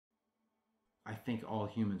I think all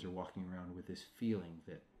humans are walking around with this feeling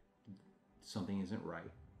that something isn't right.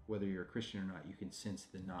 Whether you're a Christian or not, you can sense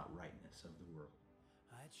the not rightness of the world.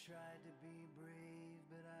 I tried to be brave,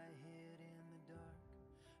 but I hid in the dark.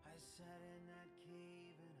 I sat in that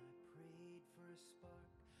cave and I prayed for a spark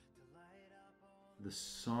to light up all. The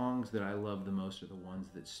songs that I love the most are the ones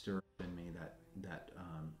that stir in me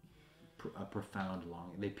a profound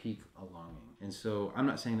longing. They pique a longing. And so I'm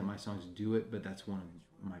not saying that my songs do it, but that's one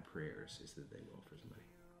of my prayers, is that they will for somebody.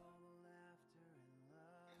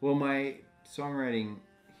 Well, my songwriting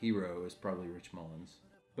hero is probably Rich Mullins.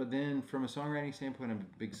 But then from a songwriting standpoint, I'm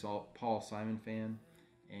a big Paul Simon fan,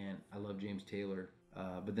 and I love James Taylor.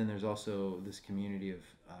 But then there's also this community of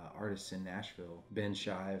artists in Nashville, Ben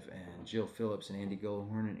Shive and Jill Phillips and Andy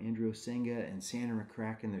Gullahorn and Andrew Osenga and Sandra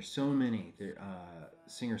McCracken. There's so many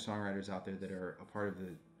singer-songwriters out there that are a part of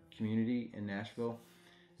the community in Nashville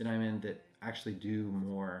that I'm in that actually do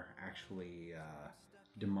more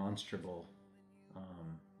demonstrable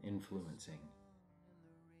influencing.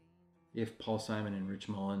 If Paul Simon and Rich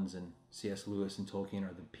Mullins and C.S. Lewis and Tolkien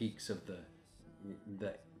are the peaks of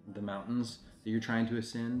the mountains that you're trying to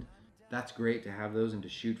ascend, that's great to have those and to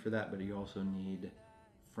shoot for that, but you also need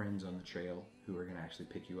friends on the trail who are going to actually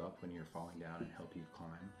pick you up when you're falling down and help you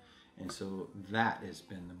climb. And so that has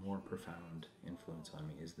been the more profound influence on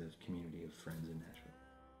me, is the community of friends in Nashville.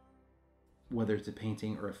 Whether it's a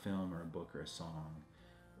painting or a film or a book or a song,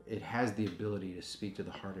 it has the ability to speak to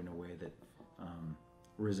the heart in a way that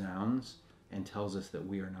resounds and tells us that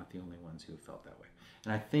we are not the only ones who have felt that way.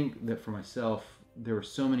 And I think that for myself, there were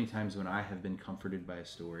so many times when I have been comforted by a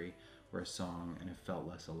story or a song and have felt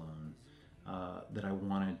less alone, that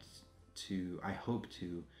I hope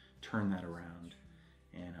to turn that around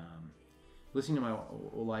and listening to my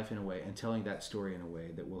life in a way and telling that story in a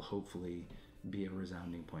way that will hopefully be a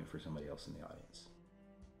resounding point for somebody else in the audience.